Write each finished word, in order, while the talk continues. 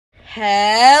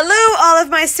Hello, all of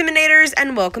my Siminators,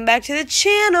 and welcome back to the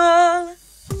channel.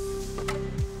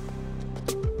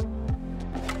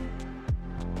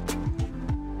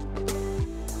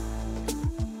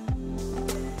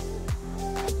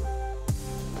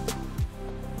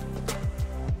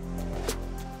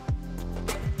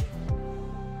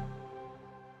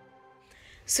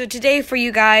 So today for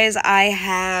you guys, I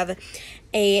have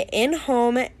a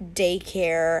in-home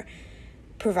daycare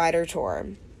provider tour.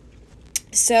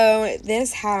 So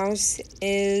this house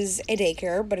is a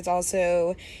daycare, but it's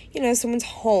also, someone's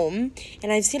home.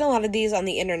 And I've seen a lot of these on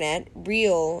the internet,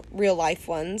 real life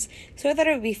ones. So I thought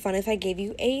it would be fun if I gave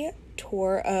you a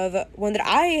tour of one that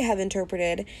I have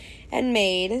interpreted and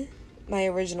made my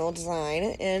original design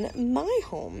in my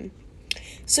home.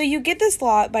 So you get this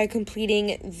lot by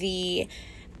completing the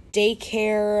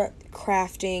daycare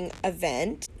crafting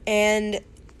event, and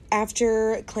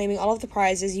after claiming all of the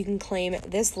prizes, you can claim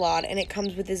this lot, and it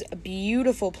comes with this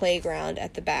beautiful playground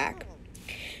at the back.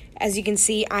 As you can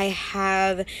see, I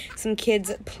have some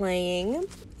kids playing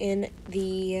in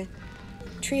the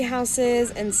tree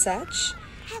houses and such,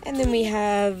 and then we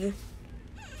have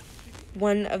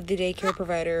one of the daycare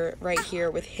provider right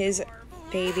here with his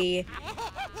baby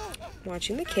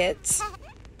watching the kids.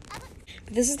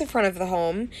 This is the front of the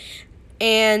home.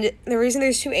 And the reason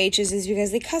there's two H's is because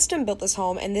they custom built this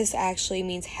home, and this actually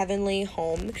means Heavenly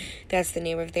Home. That's the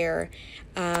name of their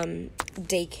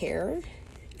daycare.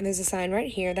 And there's a sign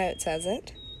right here that says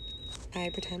it. I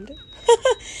pretended.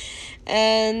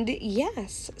 And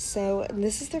yes, so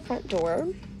this is the front door.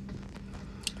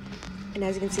 And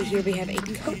as you can see here, we have a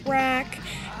coat rack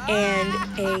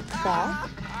and a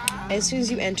clock. As soon as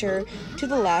you enter to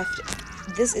the left,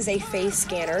 this is a face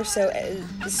scanner, so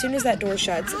as soon as that door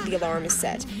shuts, the alarm is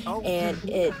set, and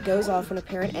it goes off when a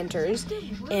parent enters,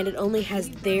 and it only has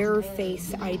their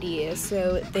face ID,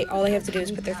 so all they have to do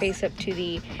is put their face up to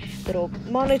the little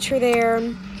monitor there,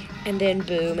 and then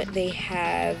boom, they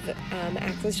have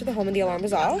access to the home and the alarm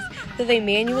is off. So they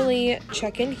manually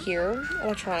check in here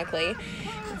electronically.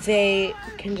 They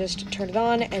can just turn it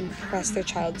on and press their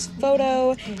child's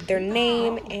photo, their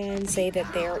name, and say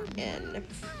that they're in,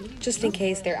 just in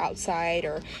case they're outside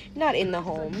or not in the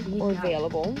home or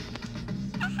available.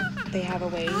 They have a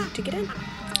way to get in.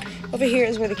 Over here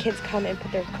is where the kids come and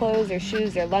put their clothes, their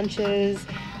shoes, their lunches.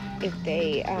 If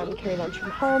they carry lunch from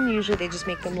home, usually they just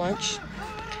make them lunch.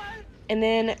 And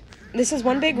then this is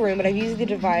one big room, but I've used the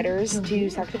dividers to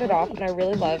section it off, and I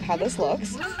really love how this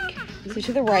looks. So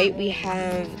to the right, we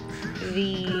have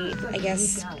the,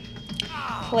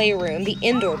 playroom, the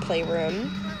indoor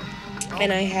playroom.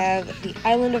 And I have the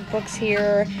island of books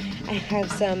here. I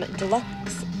have some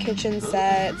deluxe kitchen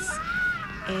sets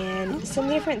and some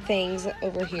different things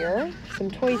over here.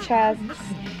 Some toy chests.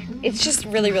 It's just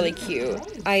really cute.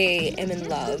 I am in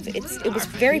love. It was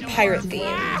very pirate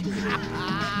themed.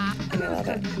 And I love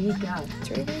it. It's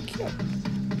very cute.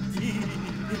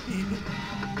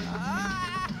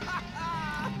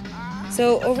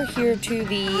 So over here to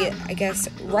the,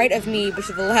 right of me, but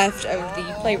to the left of the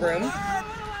playroom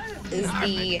is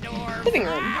the living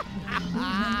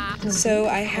room. So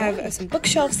I have some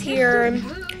bookshelves here.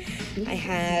 I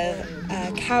have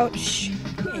a couch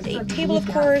and a table, of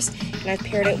course, and I've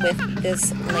paired it with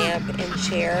this lamp and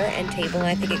chair and table, and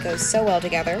I think it goes so well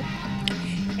together.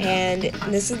 And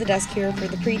this is the desk here for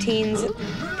the preteens.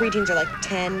 Preteens are like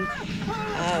 10.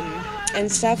 And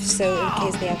stuff, so in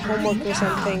case they have homework or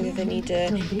something that they need to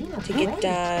get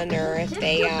done, or if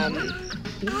they,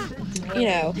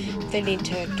 if they need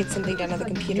to get something done on the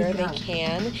computer, they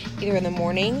can, either in the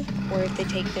morning, or if they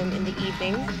take them in the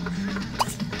evening.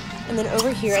 And then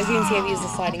over here, as you can see, I've used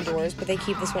the sliding doors, but they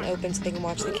keep this one open so they can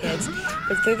watch the kids.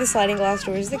 But through the sliding glass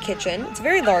doors is the kitchen. It's a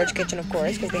very large kitchen, of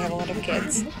course, because they have a lot of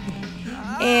kids.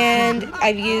 And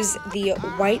I've used the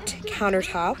white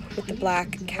countertop with the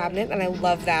black cabinet, and I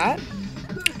love that.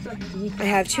 I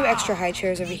have two extra high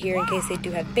chairs over here in case they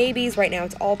do have babies. Right now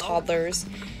it's all toddlers.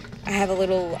 I have a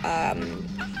little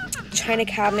china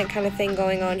cabinet kind of thing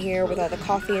going on here with all the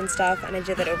coffee and stuff, and I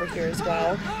did that over here as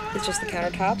well. It's just the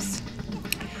countertops.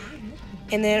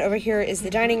 And then over here is the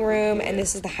dining room, and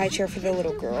this is the high chair for the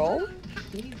little girl,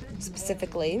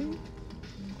 specifically.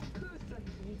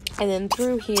 And then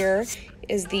through here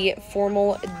is the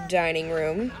formal dining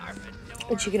room,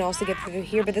 which you can also get through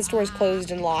here, but this door is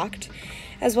closed and locked,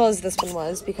 as well as this one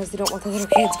was, because they don't want the little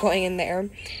kids going in there.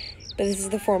 But this is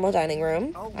the formal dining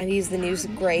room. I've used the new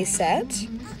gray set,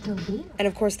 and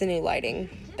of course the new lighting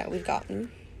that we've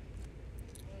gotten.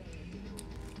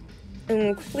 And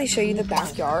we'll quickly show you the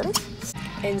backyard.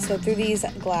 And so through these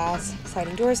glass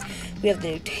sliding doors, we have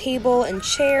the new table and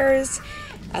chairs,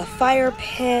 a fire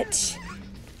pit,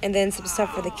 And then some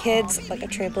stuff for the kids, like a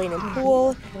trampoline and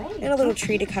pool, and a little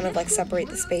tree to kind of like separate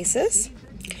the spaces.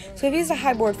 So we've used a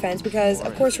high board fence because,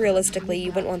 of course, realistically,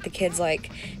 you wouldn't want the kids,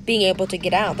 like, being able to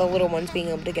get out, the little ones being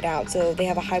able to get out. So they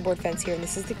have a high board fence here, and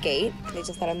this is the gate. They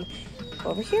just let them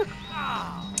go over here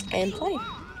and play.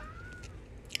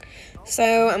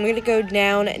 So I'm going to go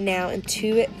down now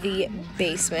into the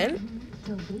basement.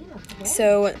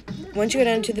 So once you go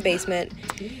down into the basement,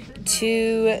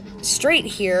 to straight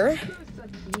here,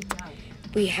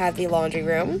 we have the laundry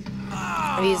room.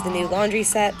 I've used the new laundry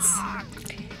sets.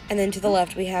 And then to the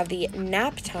left, we have the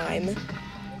nap time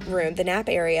room, the nap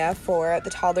area for the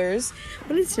toddlers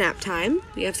when it's nap time.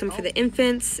 We have some for the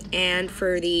infants and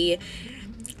for the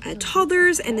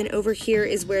toddlers. And then over here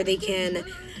is where they can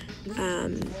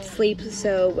sleep.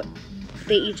 So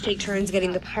they each take turns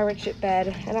getting the pirate ship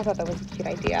bed. And I thought that was a cute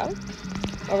idea.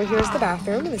 Over here is the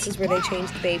bathroom. This is where they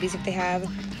change the babies if they have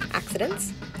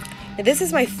accidents. Now, this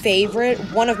is my favorite,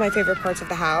 one of my favorite parts of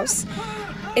the house.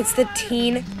 It's the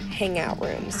teen hangout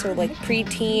room, so like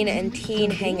preteen and teen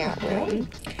hangout room.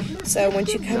 So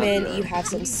once you come in, you have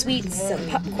some sweets, some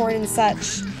popcorn and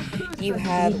such. You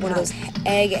have one of those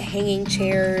egg hanging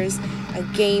chairs, a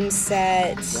game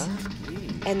set,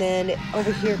 and then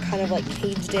over here, kind of like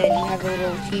caged in, you have a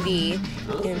little TV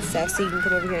and stuff, so you can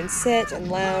come over here and sit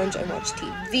and lounge and watch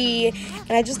TV.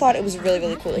 And I just thought it was really,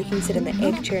 really cool. You can sit in the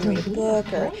egg chair and read a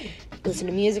book or listen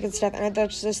to music and stuff, and I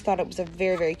just thought it was a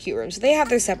very, very cute room. So they have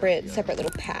their separate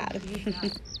little pad.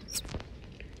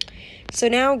 So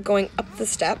now going up the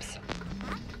steps,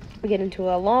 we get into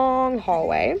a long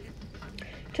hallway.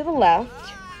 To the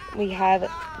left, we have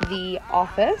the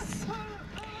office,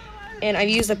 and I've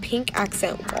used a pink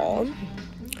accent wall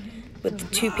with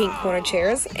the 2 pink corner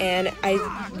chairs, and I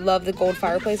love the gold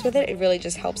fireplace with it. It really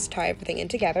just helps tie everything in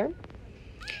together.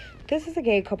 This is a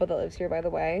gay couple that lives here, by the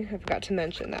way. I forgot to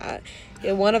mention that.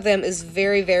 Yeah, one of them is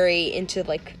very, very into,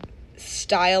 like,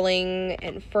 styling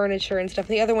and furniture and stuff.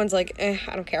 The other one's like, I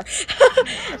don't care.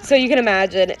 So you can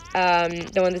imagine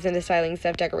the one that's in the styling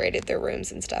stuff decorated their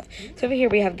rooms and stuff. So over here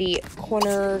we have the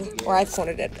cornered, or I've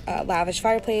cornered it, lavish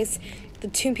fireplace, the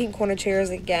 2 pink corner chairs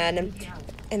again,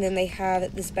 and then they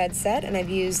have this bed set, and I've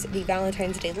used the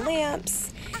Valentine's Day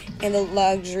lamps and the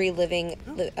luxury living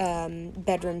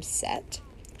bedroom set.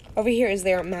 Over here is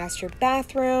their master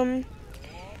bathroom,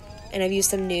 and I've used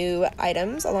some new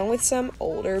items along with some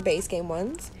older base game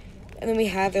ones. And then we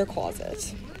have their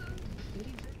closet.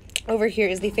 Over here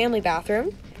is the family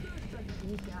bathroom.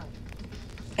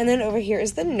 And then over here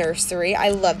is the nursery. I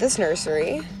love this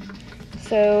nursery.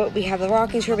 So we have the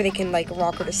rocking chair where they can like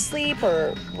rock her to sleep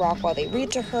or rock while they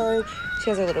read to her. She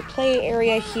has a little play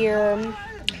area here.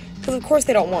 Because of course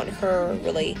they don't want her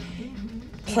really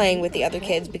playing with the other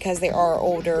kids because they are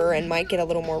older and might get a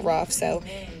little more rough. So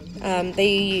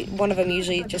one of them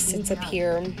usually just sits up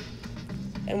here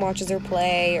and watches her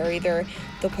play, or either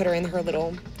they'll put her in her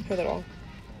little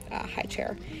high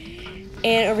chair.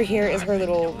 And over here is her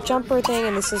little jumper thing,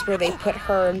 and this is where they put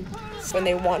her when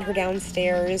they want her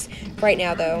downstairs. Right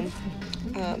now though,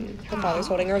 her father's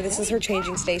holding her. This is her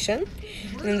changing station.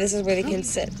 And then this is where they can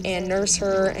sit and nurse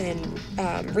her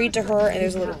and read to her. And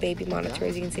there's a little baby monitor,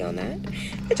 as you can see on that,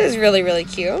 which is really, really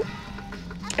cute.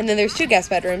 And then there's 2 guest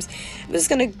bedrooms. I'm just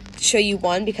going to show you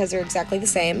one because they're exactly the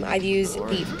same. I've used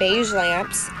the beige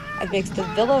lamps. I've mixed the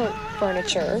villa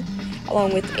furniture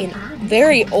along with a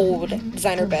very old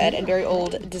designer bed and very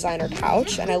old designer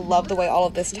couch. And I love the way all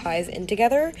of this ties in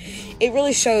together. It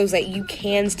really shows that you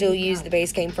can still use the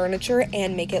base game furniture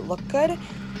and make it look good.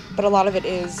 But a lot of it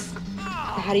is,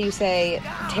 how do you say,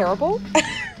 terrible?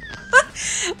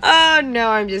 Oh, no,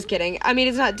 I'm just kidding. I mean,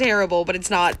 it's not terrible, but it's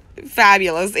not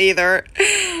fabulous either.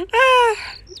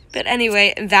 But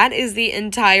anyway, that is the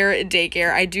entire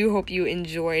daycare. I do hope you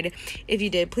enjoyed. If you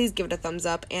did, please give it a thumbs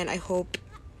up, and I hope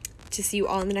to see you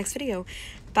all in the next video.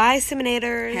 Bye,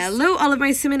 Siminators. Hello, all of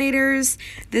my Siminators.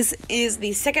 This is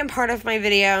the second part of my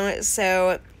video,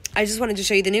 so I just wanted to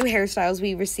show you the new hairstyles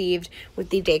we received with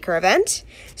the Daycare event.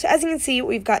 So as you can see,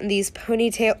 we've gotten these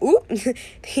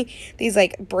these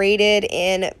like braided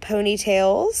in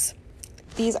ponytails.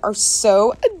 These are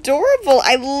so adorable.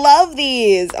 I love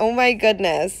these. Oh my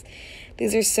goodness.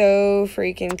 These are so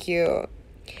freaking cute.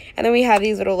 And then we have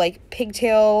these little like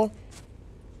pigtail,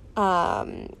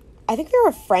 I think they're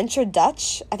a French or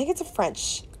Dutch. I think it's a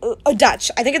French. A Dutch.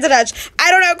 I think it's a Dutch.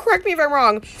 I don't know. Correct me if I'm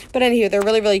wrong. But anywho, they're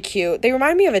really, really cute. They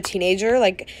remind me of a teenager,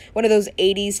 like one of those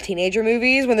 80s teenager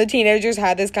movies when the teenagers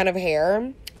had this kind of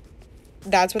hair.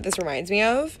 That's what this reminds me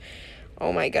of.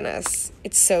 Oh my goodness.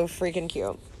 It's so freaking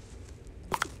cute.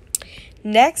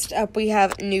 Next up, we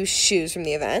have new shoes from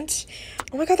the event.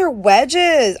 Oh my god, they're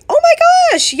wedges. Oh my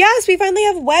gosh, yes, we finally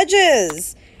have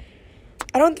wedges.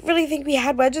 I don't really think we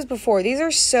had wedges before. These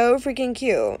are so freaking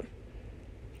cute.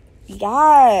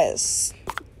 Yes.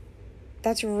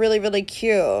 That's really, really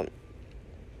cute.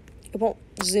 It won't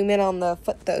zoom in on the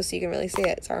foot, though, so you can really see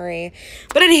it. Sorry.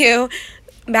 But anywho,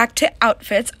 back to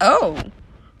outfits. Oh.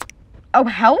 Oh,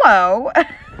 hello.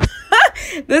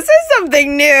 This is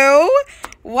something new.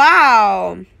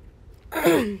 Wow.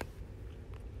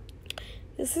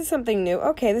 This is something new.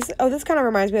 Okay, this kind of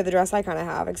reminds me of the dress I kind of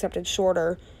have, except it's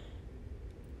shorter.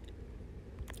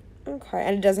 Okay,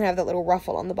 and it doesn't have that little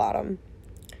ruffle on the bottom.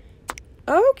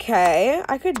 Okay,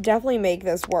 I could definitely make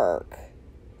this work.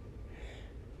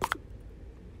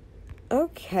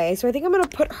 Okay, so I think I'm going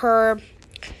to put her,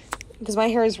 because my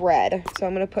hair is red, so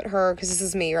I'm going to put her, because this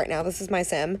is me right now. This is my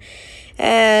sim.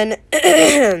 And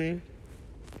it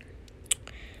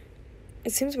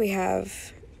seems we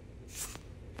have,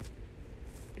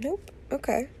 nope,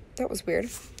 okay, that was weird.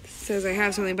 It says I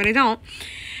have something, but I don't.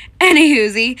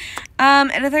 Anywhoosie,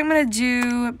 and I think I'm going to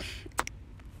do,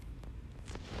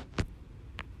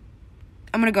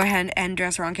 I'm going to go ahead and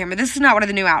dress her on camera. This is not one of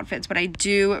the new outfits, but I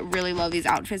do really love these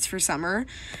outfits for summer.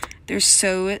 They're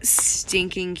so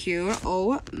stinking cute.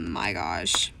 Oh my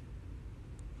gosh.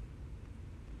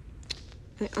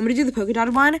 I'm going to do the polka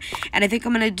dotted one, and I think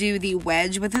I'm going to do the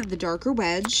wedge with it, the darker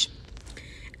wedge.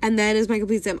 And then is my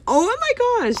complete sim. Oh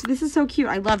my gosh, this is so cute.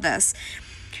 I love this.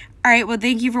 All right, well,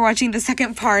 thank you for watching the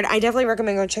second part. I definitely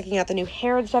recommend going checking out the new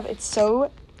hair and stuff. It's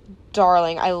so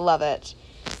darling. I love it.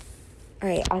 All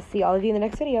right, I'll see all of you in the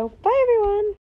next video. Bye, everyone.